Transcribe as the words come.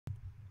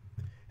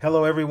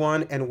Hello,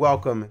 everyone, and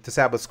welcome to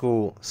Sabbath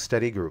School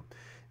Study Group.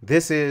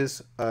 This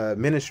is a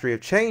ministry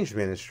of change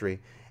ministry,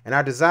 and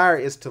our desire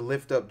is to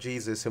lift up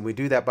Jesus, and we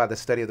do that by the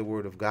study of the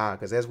Word of God,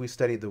 because as we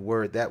study the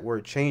Word, that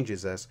Word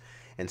changes us.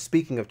 And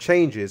speaking of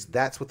changes,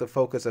 that's what the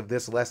focus of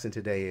this lesson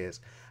today is.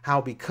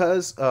 How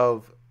because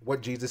of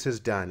what Jesus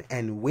has done,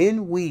 and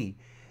when we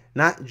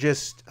not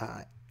just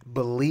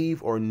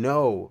believe or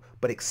know,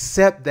 but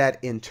accept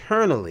that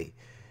internally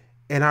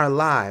in our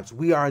lives,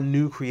 we are a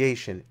new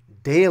creation.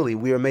 Daily,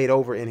 we are made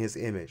over in his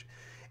image.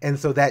 And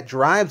so that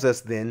drives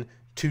us then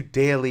to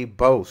daily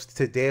boast,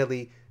 to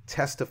daily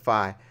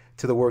testify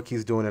to the work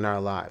he's doing in our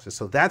lives. And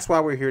so that's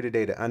why we're here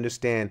today, to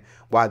understand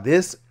why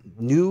this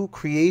new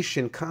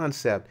creation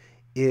concept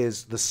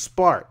is the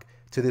spark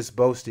to this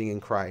boasting in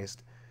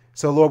Christ.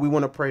 So Lord, we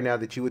want to pray now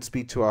that you would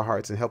speak to our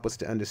hearts and help us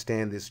to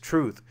understand this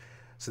truth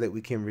so that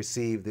we can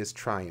receive this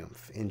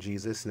triumph. In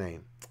Jesus'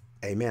 name,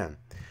 amen.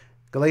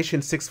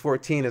 Galatians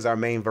 6:14 is our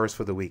main verse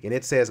for the week, and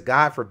it says,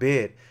 God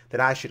forbid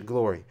that I should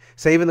glory,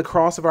 save in the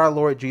cross of our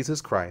Lord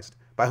Jesus Christ,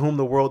 by whom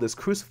the world is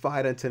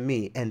crucified unto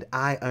me, and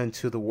I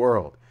unto the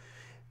world.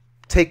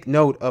 Take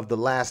note of the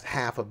last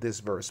half of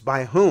this verse,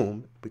 by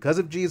whom, because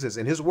of Jesus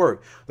and his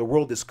work, the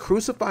world is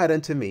crucified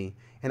unto me,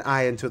 and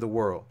I unto the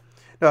world.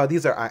 Now,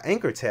 these are our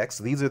anchor texts.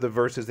 These are the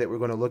verses that we're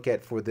going to look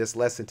at for this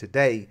lesson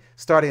today,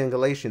 starting in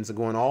Galatians and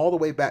going all the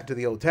way back to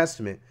the Old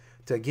Testament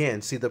to,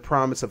 again, see the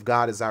promise of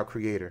God as our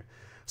creator.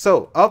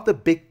 So of the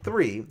big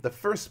three, the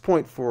first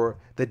point for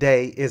the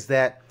day is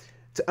that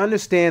to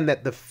understand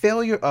that the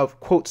failure of,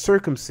 quote,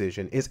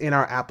 circumcision is in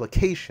our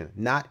application,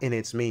 not in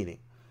its meaning.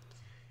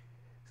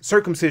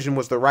 Circumcision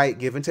was the rite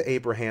given to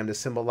Abraham to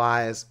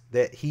symbolize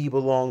that he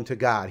belonged to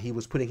God. He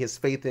was putting his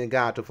faith in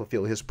God to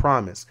fulfill his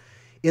promise.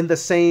 In the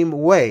same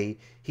way,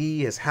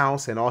 he, his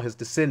house, and all his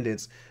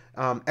descendants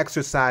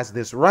exercised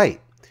this rite.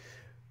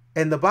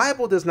 And the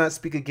Bible does not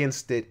speak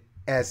against it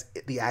as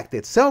the act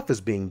itself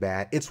is being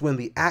bad. It's when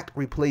the act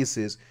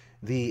replaces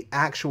the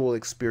actual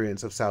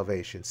experience of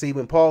salvation. See,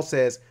 when Paul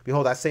says,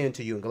 behold, I say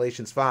unto you in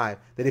Galatians 5,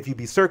 that if you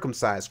be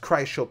circumcised,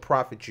 Christ shall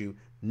profit you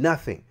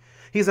nothing.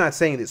 He's not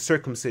saying that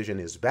circumcision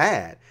is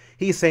bad.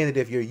 He's saying that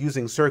if you're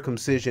using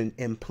circumcision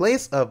in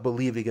place of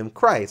believing in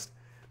Christ,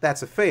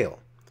 that's a fail.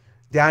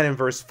 Down in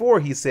verse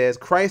 4, he says,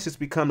 Christ is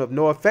become of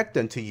no effect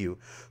unto you.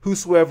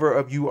 Whosoever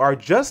of you are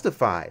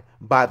justified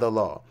by the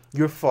law,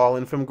 you're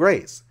fallen from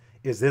grace.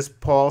 Is this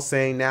Paul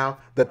saying now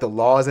that the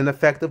law is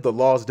ineffective, the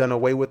law is done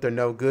away with, or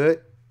no good?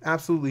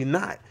 Absolutely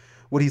not.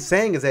 What he's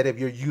saying is that if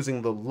you're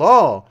using the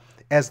law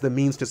as the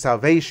means to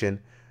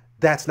salvation,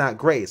 that's not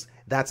grace.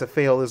 That's a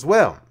fail as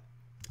well.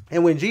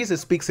 And when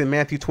Jesus speaks in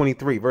Matthew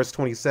 23, verse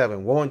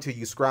 27, woe unto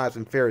you, scribes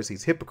and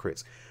Pharisees,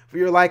 hypocrites, for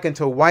you're like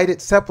unto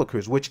whited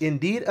sepulchres, which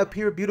indeed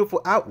appear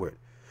beautiful outward,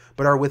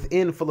 but are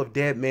within full of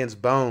dead men's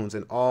bones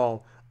and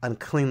all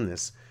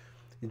uncleanness.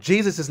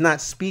 Jesus is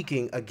not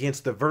speaking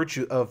against the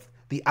virtue of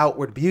the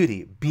outward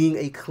beauty, being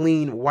a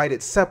clean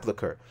whited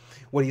sepulchre.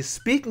 What he's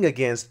speaking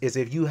against is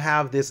if you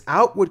have this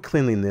outward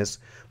cleanliness,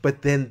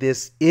 but then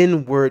this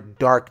inward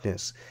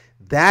darkness.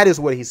 That is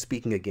what he's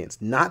speaking against,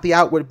 not the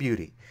outward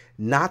beauty,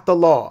 not the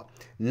law,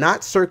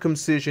 not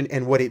circumcision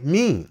and what it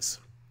means.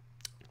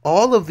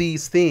 All of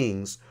these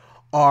things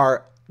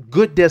are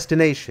good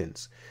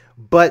destinations,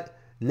 but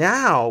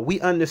now we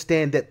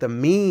understand that the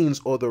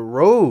means or the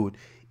road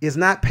is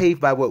not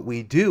paved by what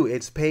we do.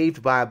 It's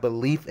paved by a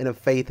belief and a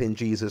faith in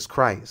Jesus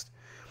Christ.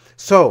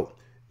 So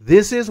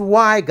this is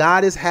why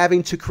God is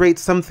having to create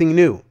something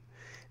new,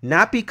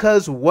 not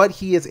because what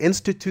he has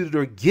instituted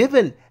or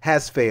given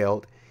has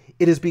failed.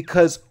 It is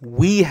because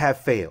we have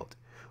failed.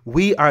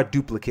 We are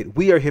duplicate.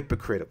 We are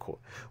hypocritical.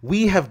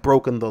 We have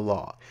broken the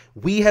law.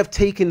 We have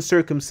taken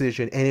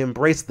circumcision and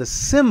embraced the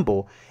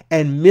symbol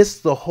and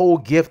missed the whole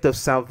gift of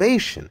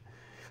salvation.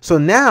 So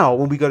now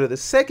when we go to the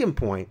second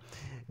point,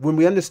 when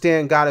we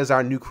understand God as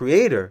our new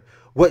creator,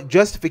 what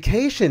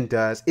justification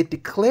does, it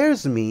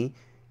declares me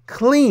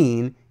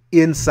clean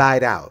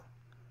inside out.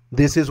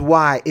 This is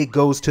why it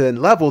goes to a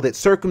level that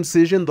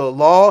circumcision, the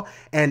law,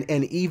 and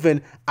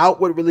even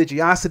outward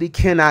religiosity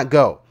cannot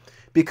go.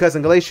 Because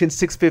in Galatians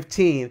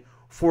 6:15,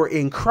 for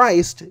in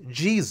Christ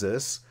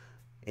Jesus,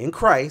 in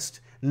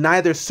Christ,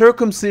 neither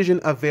circumcision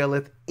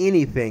availeth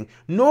anything,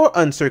 nor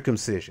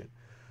uncircumcision.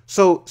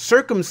 So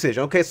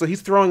circumcision, okay, so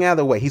he's throwing out of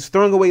the way. He's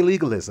throwing away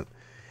legalism.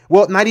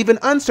 Well, not even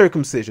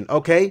uncircumcision,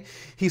 okay?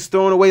 He's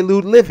throwing away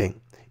lewd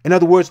living. In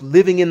other words,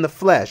 living in the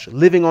flesh,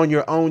 living on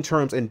your own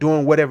terms and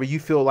doing whatever you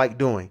feel like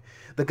doing.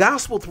 The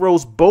gospel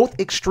throws both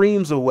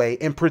extremes away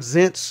and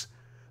presents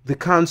the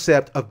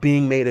concept of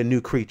being made a new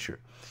creature.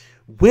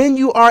 When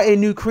you are a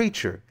new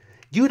creature,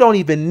 you don't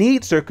even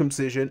need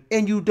circumcision,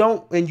 and you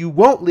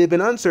won't live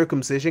in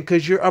uncircumcision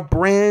because you're a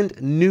brand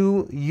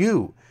new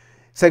you.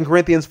 2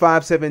 Corinthians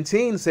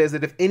 5:17 says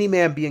that if any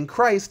man be in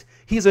Christ,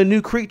 he's a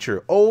new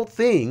creature. Old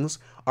things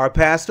are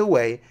passed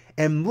away,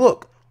 and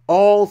look,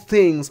 all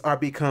things are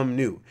become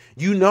new.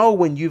 You know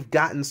when you've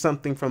gotten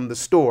something from the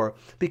store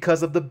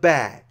because of the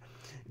bag.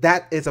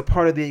 That is a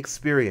part of the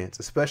experience,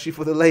 especially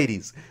for the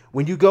ladies.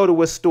 When you go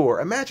to a store,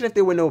 imagine if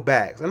there were no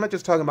bags. I'm not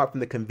just talking about from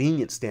the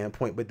convenience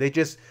standpoint, but they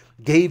just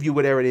gave you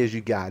whatever it is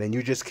you got and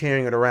you're just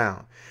carrying it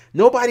around.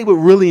 Nobody would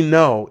really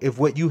know if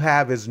what you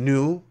have is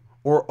new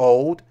or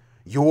old,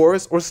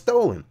 yours or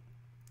stolen.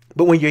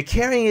 But when you're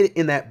carrying it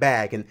in that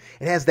bag and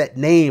it has that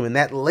name and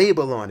that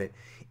label on it,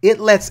 it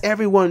lets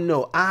everyone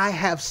know I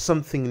have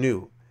something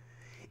new.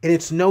 And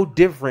it's no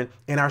different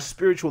in our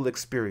spiritual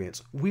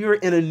experience. We are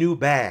in a new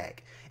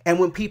bag. And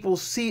when people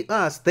see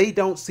us, they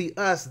don't see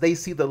us. They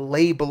see the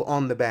label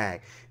on the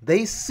bag.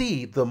 They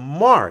see the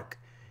mark.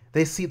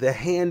 They see the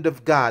hand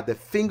of God, the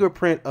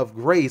fingerprint of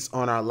grace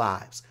on our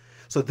lives.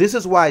 So this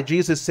is why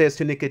Jesus says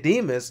to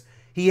Nicodemus,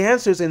 he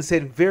answers and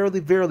said,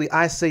 verily, verily,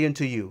 I say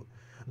unto you,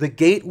 the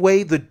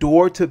gateway, the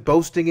door to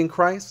boasting in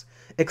Christ,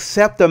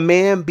 except a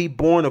man be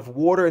born of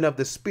water and of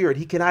the Spirit,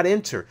 he cannot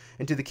enter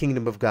into the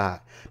kingdom of God.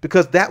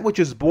 Because that which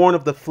is born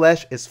of the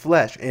flesh is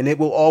flesh, and it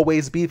will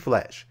always be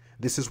flesh.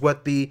 This is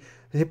what the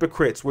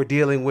hypocrites were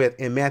dealing with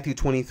in Matthew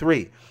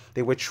 23.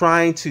 They were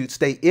trying to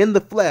stay in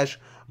the flesh,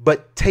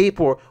 but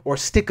tape or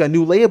stick a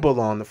new label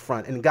on the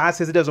front. And God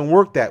says it doesn't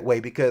work that way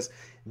because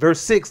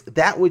verse 6,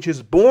 that which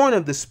is born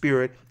of the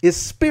Spirit is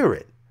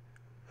spirit.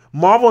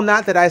 Marvel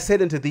not that I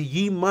said unto thee,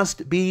 ye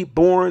must be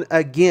born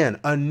again,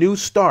 a new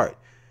start.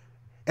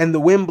 And the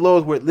wind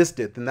blows where it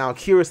listeth, and thou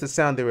hearest the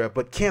sound thereof,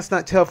 but canst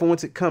not tell from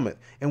whence it cometh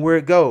and where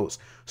it goes.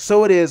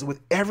 So it is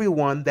with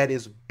everyone that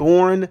is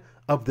born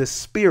of the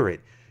Spirit.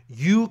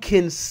 You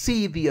can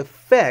see the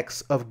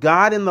effects of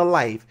God in the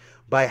life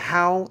by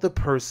how the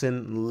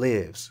person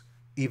lives.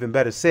 Even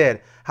better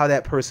said, how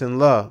that person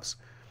loves.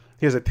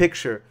 Here's a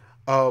picture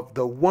of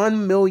the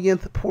 1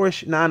 millionth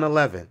Porsche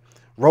 911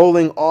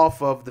 rolling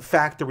off of the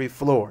factory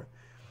floor.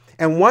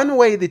 And one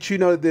way that you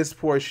know this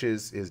Porsche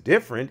is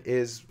different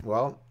is,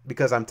 well,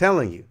 because I'm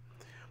telling you.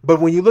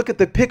 But when you look at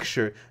the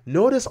picture,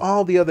 notice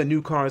all the other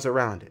new cars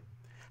around it.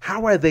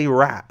 How are they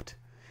wrapped?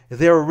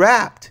 They're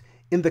wrapped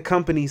in the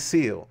company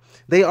seal.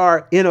 They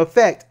are, in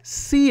effect,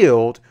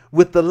 sealed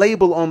with the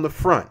label on the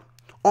front,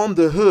 on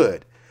the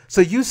hood.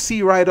 So you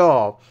see right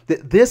off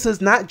that this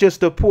is not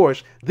just a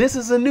Porsche. This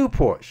is a new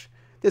Porsche.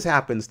 This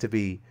happens to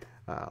be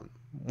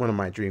one of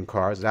my dream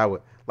cars that I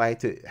would like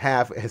to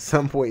have at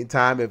some point in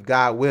time if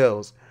God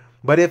wills.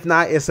 But if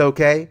not, it's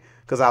okay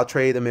because I'll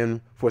trade them in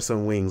for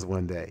some wings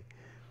one day.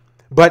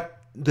 But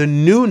the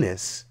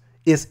newness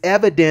is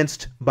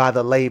evidenced by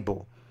the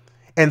label.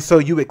 And so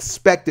you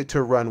expect it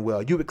to run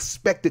well. You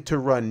expect it to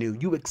run new.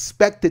 You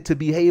expect it to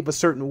behave a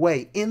certain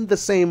way. In the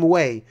same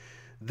way,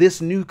 this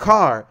new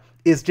car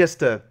is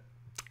just a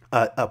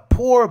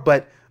poor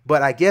but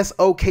I guess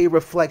okay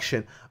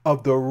reflection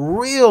of the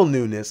real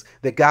newness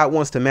that God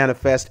wants to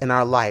manifest in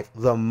our life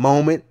the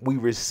moment we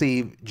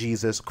receive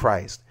Jesus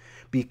Christ.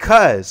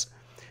 Because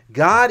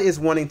God is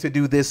wanting to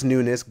do this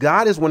newness.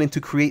 God is wanting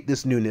to create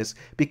this newness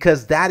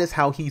because that is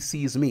how he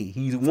sees me.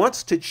 He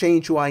wants to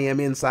change who I am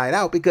inside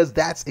out because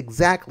that's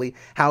exactly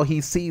how he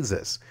sees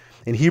us.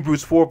 In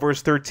Hebrews 4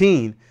 verse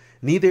 13,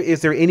 neither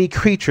is there any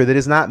creature that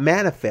is not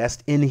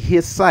manifest in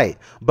his sight,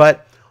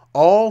 but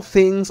all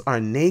things are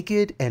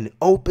naked and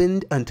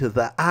opened unto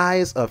the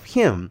eyes of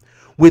him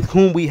with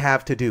whom we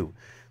have to do.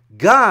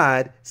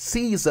 God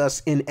sees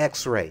us in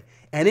X-ray,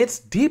 and it's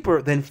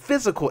deeper than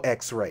physical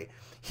X-ray.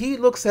 He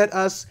looks at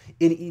us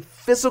in a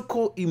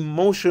physical,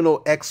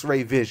 emotional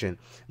X-ray vision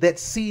that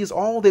sees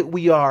all that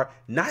we are,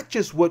 not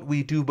just what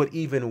we do, but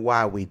even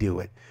why we do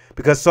it.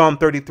 Because Psalm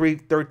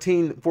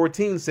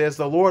 33:14 says,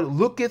 the Lord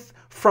looketh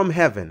from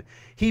heaven.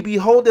 He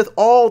beholdeth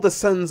all the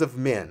sons of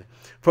men.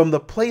 From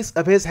the place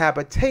of his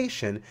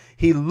habitation,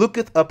 he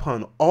looketh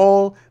upon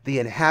all the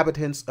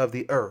inhabitants of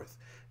the earth.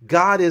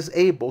 God is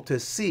able to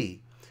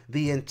see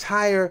the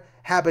entire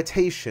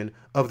habitation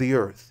of the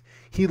earth.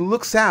 He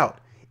looks out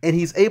and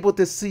he's able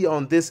to see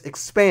on this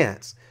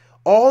expanse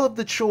all of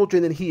the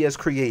children that he has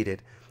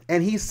created.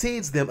 And he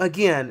sees them,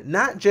 again,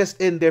 not just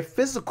in their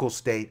physical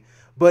state,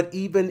 but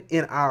even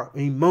in our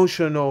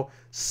emotional,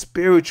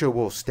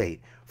 spiritual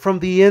state. From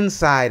the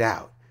inside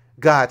out,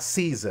 God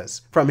sees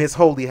us from his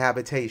holy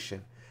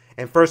habitation.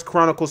 And 1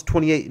 Chronicles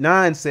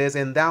 28:9 says,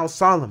 and thou,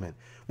 Solomon,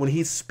 when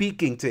he's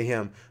speaking to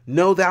him,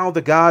 know thou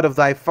the God of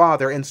thy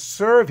father, and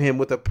serve him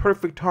with a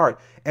perfect heart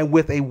and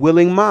with a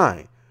willing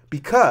mind.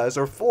 Because,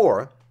 or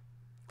for,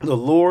 the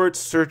Lord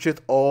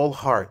searcheth all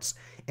hearts,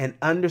 and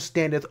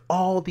understandeth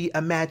all the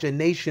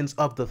imaginations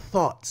of the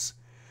thoughts.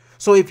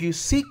 So if you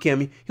seek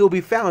him, he'll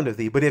be found of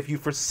thee. But if you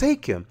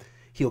forsake him,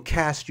 he'll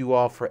cast you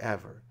off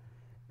forever.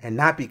 And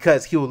not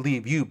because he'll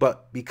leave you,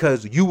 but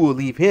because you will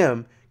leave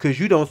him, because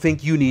you don't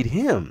think you need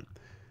him.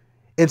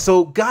 And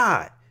so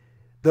God,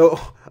 the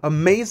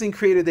amazing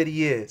creator that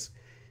he is,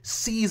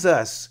 sees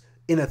us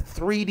in a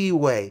 3D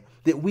way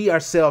that we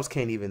ourselves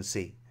can't even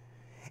see.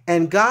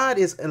 And God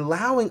is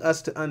allowing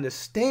us to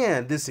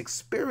understand this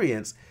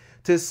experience,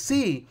 to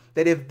see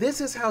that if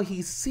this is how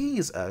he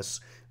sees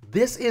us,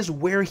 this is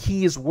where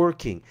he is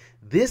working.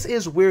 This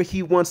is where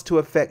he wants to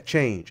affect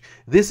change.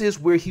 This is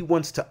where he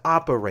wants to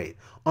operate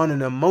on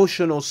an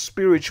emotional,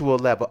 spiritual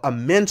level, a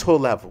mental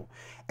level.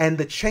 And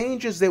the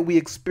changes that we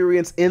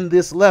experience in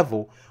this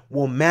level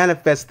will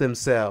manifest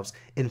themselves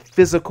in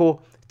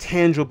physical,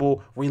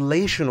 tangible,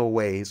 relational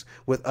ways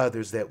with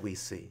others that we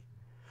see.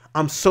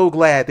 I'm so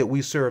glad that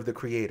we serve the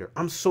Creator.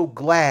 I'm so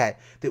glad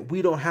that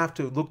we don't have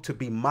to look to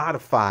be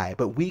modified,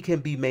 but we can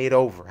be made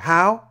over.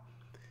 How?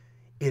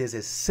 It is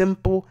as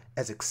simple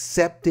as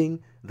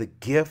accepting the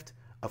gift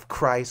of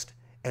Christ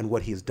and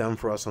what He has done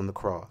for us on the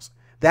cross.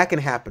 That can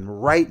happen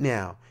right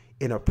now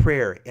in a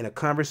prayer, in a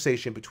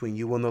conversation between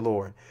you and the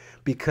Lord,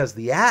 because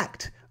the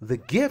act, the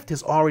gift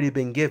has already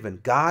been given.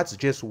 God's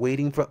just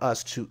waiting for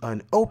us to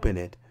unopen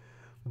it,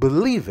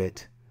 believe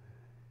it,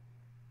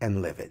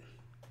 and live it.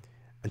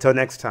 Until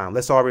next time,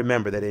 let's all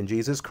remember that in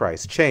Jesus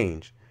Christ,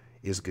 change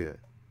is good.